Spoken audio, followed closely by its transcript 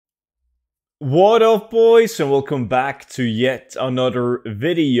What up, boys, and welcome back to yet another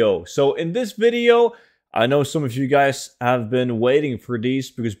video. So in this video, I know some of you guys have been waiting for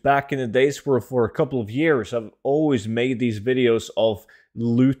these because back in the days for a couple of years, I've always made these videos of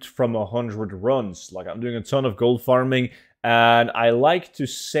loot from 100 runs. Like, I'm doing a ton of gold farming, and I like to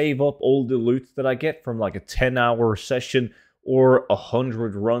save up all the loot that I get from like a 10-hour session or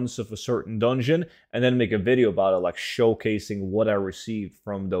 100 runs of a certain dungeon, and then make a video about it, like showcasing what I received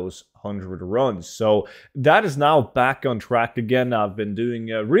from those 100 runs. So that is now back on track again. I've been doing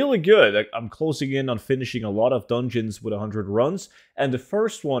really good. I'm closing in on finishing a lot of dungeons with 100 runs, and the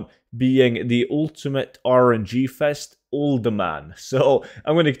first one being the ultimate RNG fest, Uldaman. So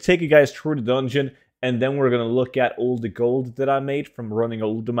I'm going to take you guys through the dungeon, and then we're going to look at all the gold that I made from running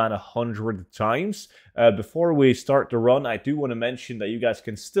Uldaman 100 times. Before we start the run, I do want to mention that you guys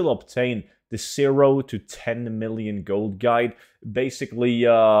can still obtain the 0 to 10 million gold guide. Basically,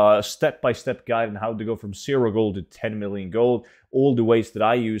 step-by-step guide on how to go from 0 gold to 10 million gold. All the ways that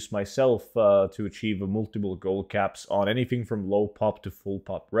I use myself to achieve multiple gold caps on anything from low pop to full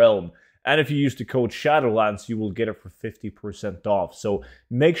pop realm. And if you use the code Shadowlands, you will get it for 50% off. So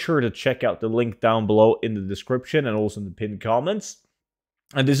make sure to check out the link down below in the description and also in the pinned comments.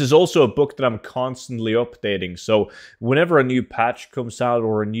 And this is also a book that I'm constantly updating. So whenever a new patch comes out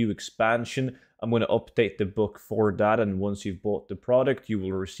or a new expansion, I'm going to update the book for that. And once you've bought the product, you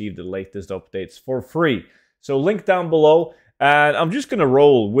will receive the latest updates for free. So link down below. And I'm just going to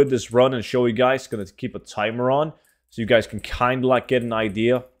roll with this run and show you guys. Going to keep a timer on so you guys can kind of like get an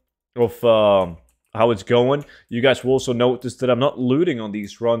idea of how it's going. You guys will also notice that I'm not looting on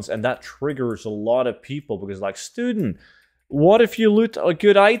these runs, and that triggers a lot of people because, like, Studen, what if you loot a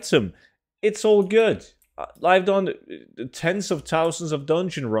good item? It's all good. I've done tens of thousands of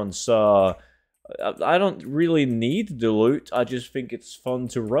dungeon runs. I don't really need the loot. I just think it's fun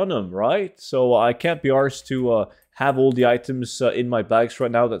to run them, right? So I can't be arsed to have all the items in my bags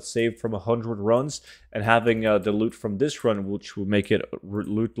right now that's saved from 100 runs, and having the loot from this run, which will make it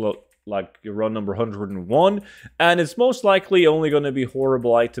loot like run number 101. And it's most likely only going to be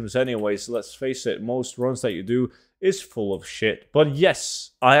horrible items anyway, so let's face it, most runs that you do is full of shit. But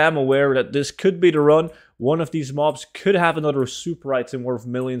yes, I am aware that this could be the run. One of these mobs could have another super item worth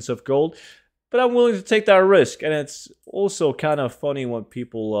millions of gold, but I'm willing to take that risk. And it's also kind of funny when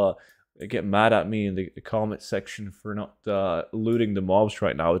people get mad at me in the comment section for not looting the mobs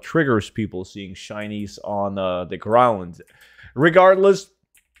right now. It triggers people seeing shinies on the ground. Regardless,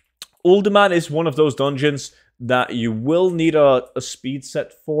 Uldaman is one of those dungeons that you will need a speed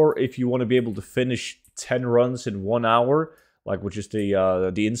set for if you want to be able to finish 10 runs in 1 hour, like, which is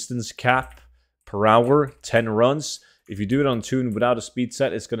the instance cap per hour, 10 runs. If you do it on Toon without a speed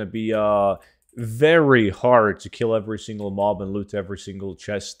set, it's going to be very hard to kill every single mob and loot every single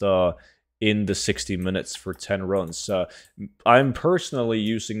chest in the 60 minutes for 10 runs. I'm personally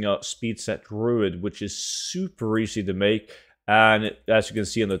using a speed set Druid, which is super easy to make. And as you can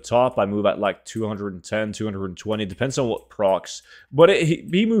see on the top, I move at like 210, 220, depends on what procs. But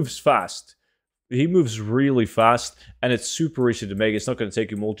he moves fast. He moves really fast, and it's super easy to make. It's not going to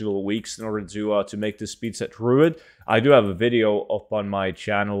take you multiple weeks in order to make this speed set Druid. I do have a video up on my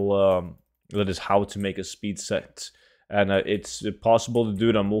channel that is how to make a speed set. And it's possible to do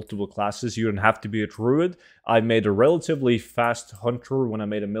it on multiple classes. You don't have to be a Druid. I made a relatively fast Hunter when I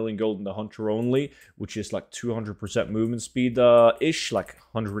made 1 million gold in the Hunter only, which is like 200% movement speed-ish, like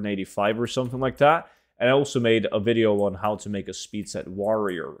 185 or something like that. And I also made a video on how to make a speed set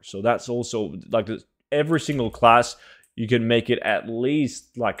Warrior. So that's also, like, every single class, you can make it at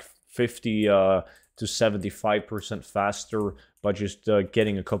least like 50 to 75% faster by just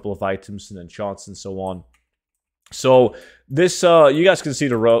getting a couple of items and then shots and so on. So this, you guys can see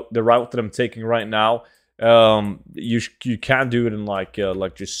the route that I'm taking right now. You can do it in like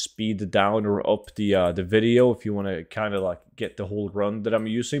just speed down or up the video if you want to kind of like get the whole run that I'm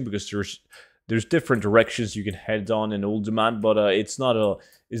using, because there's different directions you can head on in Uldaman, but it's not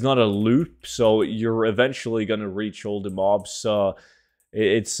a loop, so you're eventually gonna reach all the mobs.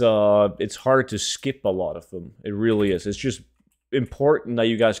 It's hard to skip a lot of them. It really is. It's just important that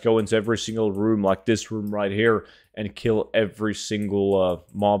you guys go into every single room, like this room right here, and kill every single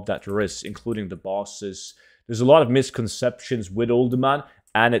mob that there is, including the bosses. There's a lot of misconceptions with Uldaman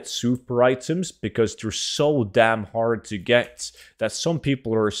and its super items because they're so damn hard to get that some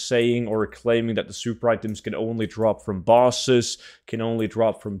people are saying or claiming that the super items can only drop from bosses, can only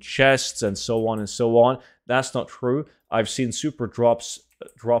drop from chests, and so on and so on. That's not true. I've seen super drops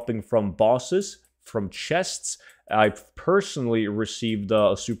dropping from bosses, from chests. I've personally received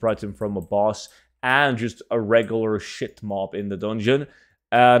a super item from a boss and just a regular shit mob in the dungeon.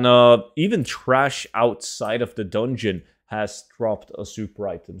 And even trash outside of the dungeon has dropped a super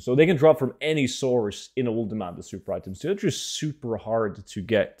item. So they can drop from any source in Uldaman, the super items. They're just super hard to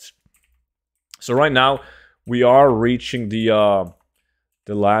get. So right now, we are reaching the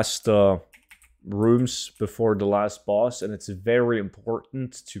last rooms before the last boss. And it's very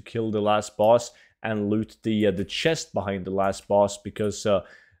important to kill the last boss and loot the chest behind the last boss. Because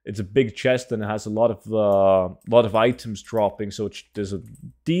it's a big chest and it has a lot of items dropping. So there's a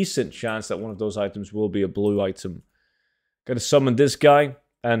decent chance that one of those items will be a blue item. Gotta summon this guy,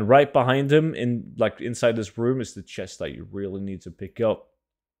 and right behind him, inside this room, is the chest that you really need to pick up.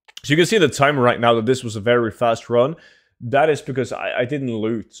 So you can see the timer right now that this was a very fast run. That is because I didn't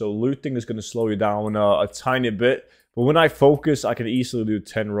loot, so looting is gonna slow you down a tiny bit. But when I focus, I can easily do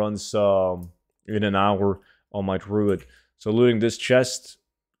 10 runs in an hour on my druid. So looting this chest,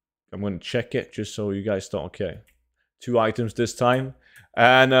 I'm gonna check it just so you guys don't. Okay, 2 items this time.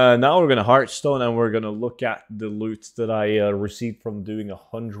 And now we're going to Hearthstone, and we're going to look at the loot that I received from doing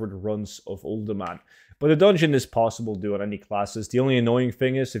 100 runs of Uldaman. But the dungeon is possible to do on any classes. The only annoying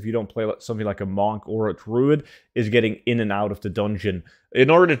thing is, if you don't play something like a monk or a druid, is getting in and out of the dungeon. In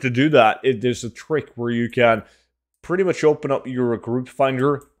order to do that, there's a trick where you can pretty much open up your group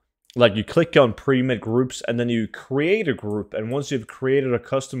finder. Like, you click on pre-made groups, and then you create a group. And once you've created a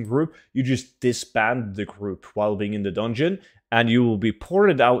custom group, you just disband the group while being in the dungeon. And you will be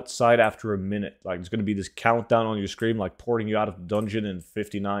ported outside after a minute. Like, there's going to be this countdown on your screen, like porting you out of the dungeon in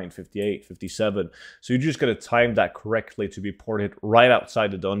 59, 58, 57. So you're just going to time that correctly to be ported right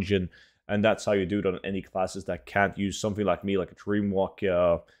outside the dungeon. And that's how you do it on any classes that can't use something like me, like a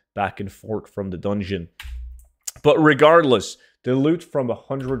Dreamwalk back and forth from the dungeon. But regardless, the loot from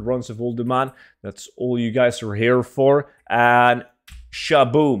 100 runs of Uldaman, that's all you guys are here for. And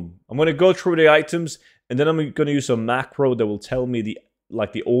shaboom. I'm going to go through the items. And then I'm going to use a macro that will tell me the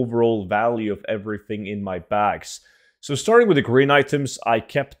overall value of everything in my bags. So starting with the green items, I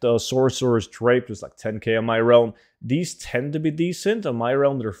kept the Sorcerer's Drape, just like 10k on my realm. These tend to be decent. On my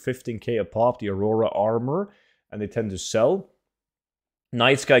realm, they're 15k a pop, the Aurora Armor, and they tend to sell.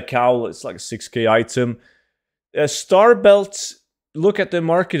 Night Sky Cowl, it's like a 6k item. Star Belts, look at the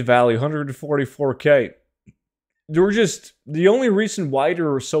market value, 144k. The only reason why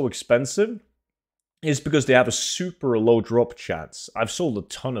they're so expensive is because they have a super low drop chance. I've sold a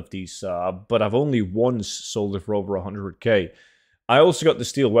ton of these, but I've only once sold it for over 100k. I also got the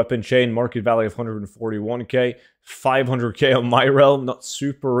Steel Weapon Chain, market value of 141k, 500k on my realm, not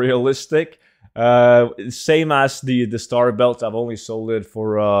super realistic. Same as the Star Belt, I've only sold it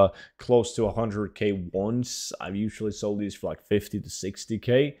for close to 100k once. I've usually sold these for like 50 to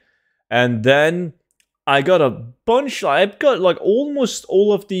 60k. And then I got a bunch, I've got like almost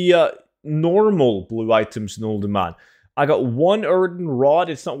all of the normal blue items in Uldaman. I got 1 Earthen Rod,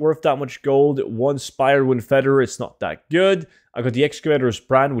 it's not worth that much gold. 1 Spirewind Feather, it's not that good. I got the Excavator's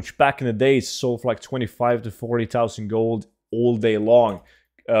Brand, which back in the day sold for like 25 to 40,000 gold all day long.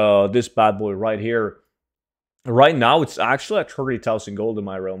 This bad boy right here. Right now, it's actually at 30,000 gold in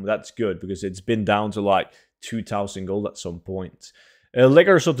my realm. That's good, because it's been down to like 2,000 gold at some point.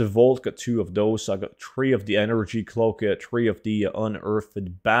 Leggers of the Vault, got 2 of those. I got 3 of the Energy Cloak, 3 of the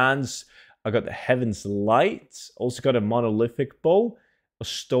Unearthed Bands. I got the Heaven's Light. Also got a Monolithic Bow. A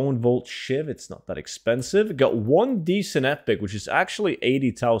Stone Vault Shiv, it's not that expensive. Got 1 decent epic, which is actually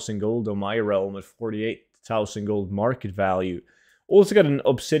 80,000 gold on my realm at 48,000 gold market value. Also got an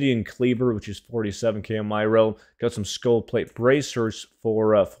Obsidian Cleaver, which is 47k on my realm. Got some Skull Plate Bracers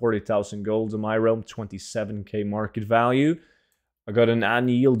for 40,000 gold on my realm, 27k market value. I got an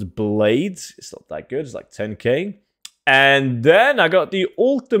Annealed Blade. It's not that good. It's like 10k. And then I got the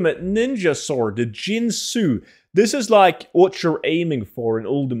ultimate ninja sword, the Jinsu. This is like what you're aiming for in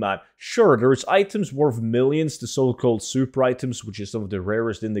Uldaman. Sure, there's items worth millions, the so-called super items, which is some of the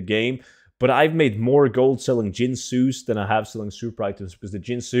rarest in the game. But I've made more gold selling Jinsus than I have selling super items, because the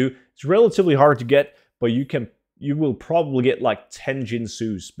Jinsu, it's relatively hard to get, but you will probably get like 10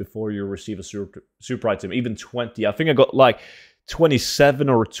 Jinsus before you receive a super item, even 20. I think I got like 27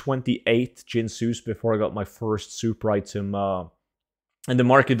 or 28 Jinsus before I got my first super item. And the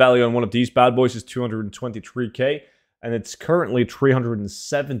market value on one of these bad boys is 223k. And it's currently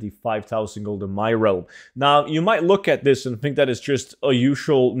 375,000 gold in my realm. Now, you might look at this and think that it's just a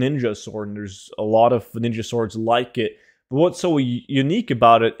usual ninja sword, and there's a lot of ninja swords like it. But what's so unique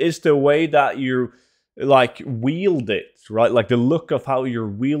about it is the way that you, like, wield it, right? Like, the look of how you're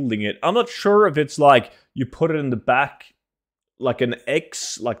wielding it. I'm not sure if it's like you put it in the back like an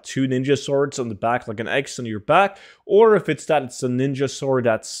X, like 2 ninja swords on the back, like an X on your back, or if it's that it's a ninja sword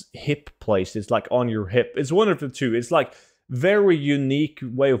that's hip placed, it's like on your hip. It's one of the two. It's like very unique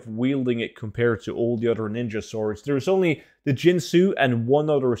way of wielding it compared to all the other ninja swords. There's only the Jinsu and one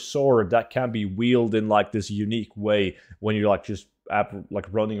other sword that can be wielded in like this unique way when you're like just like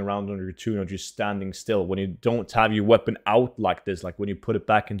running around under your tune or just standing still. When you don't have your weapon out like this, like when you put it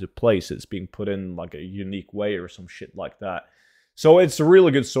back into place, it's being put in like a unique way or some shit like that. So it's a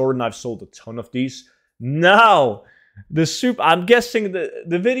really good sword, and I've sold a ton of these. Now, I'm guessing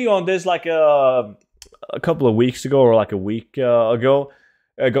the video on this like a couple of weeks ago or like a week ago,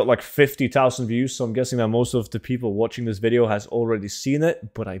 I got like 50,000 views. So I'm guessing that most of the people watching this video has already seen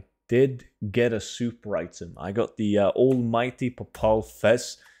it. But I did get a super item. I got the almighty Papal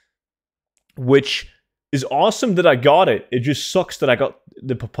Fez, which is awesome that I got it. It just sucks that I got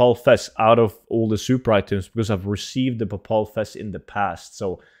the Papal Fez out of all the super items because I've received the Papal Fez in the past.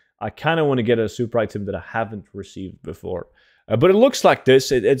 So I kind of want to get a super item that I haven't received before. But it looks like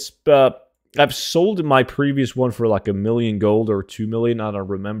this. I've sold my previous one for like 1 million gold or 2 million. I don't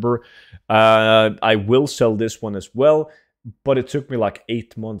remember. I will sell this one as well. But it took me like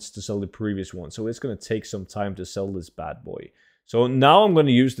 8 months to sell the previous one. So it's going to take some time to sell this bad boy. So now I'm going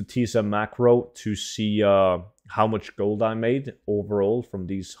to use the TSM macro to see how much gold I made overall from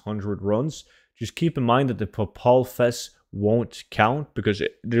these 100 runs. Just keep in mind that the Papal Fez won't count because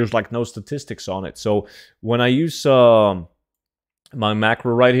there's like no statistics on it. So when I use my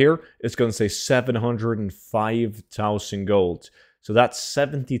macro right here, it's going to say 705,000 gold. So that's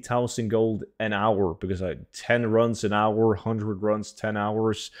 70,000 gold an hour because I had 10 runs an hour, 100 runs, 10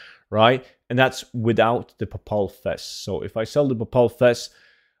 hours, right? And that's without the Papal Fez. So if I sell the Papal Fez,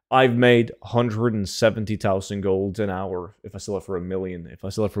 I've made 170,000 gold an hour if I sell it for 1 million. If I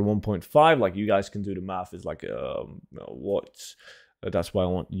sell it for 1.5, like you guys can do the math, is like, what? That's why I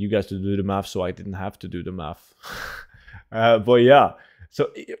want you guys to do the math so I didn't have to do the math. But yeah. So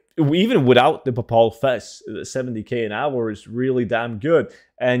even without the Papal Fez, 70k an hour is really damn good.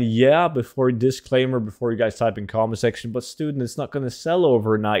 And yeah, before you guys type in comment section, but Studen, it's not going to sell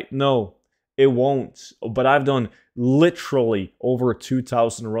overnight. No, it won't. But I've done literally over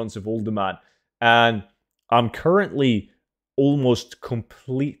 2,000 runs of Uldaman. And I'm currently almost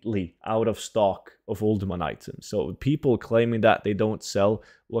completely out of stock of Uldaman items. So people claiming that they don't sell,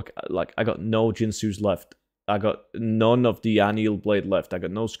 look, like I got no Jinsus left. I got none of the Annual Blade left. I got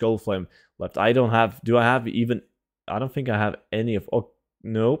no Skull Flame left. I don't have... Do I have even... I don't think I have any of... Oh,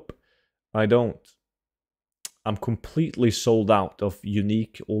 nope. I don't. I'm completely sold out of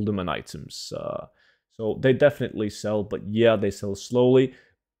unique Uldaman items. So they definitely sell, but yeah, they sell slowly.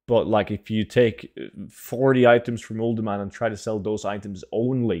 But like if you take 40 items from Uldaman and try to sell those items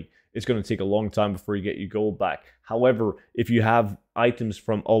only, it's going to take a long time before you get your gold back. However, if you have items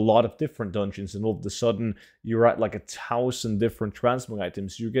from a lot of different dungeons and all of a sudden you're at like 1,000 different transmog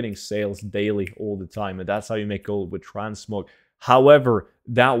items, you're getting sales daily all the time. And that's how you make gold with transmog. However,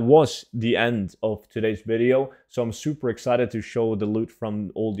 that was the end of today's video. So I'm super excited to show the loot from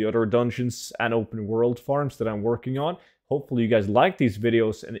all the other dungeons and open world farms that I'm working on. Hopefully you guys like these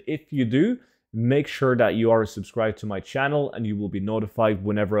videos. And if you do, make sure that you are subscribed to my channel and you will be notified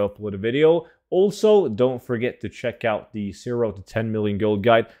whenever I upload a video. Also, don't forget to check out the 0 to 10 million gold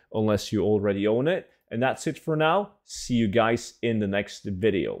guide unless you already own it. And that's it for now. See you guys in the next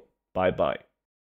video. Bye bye.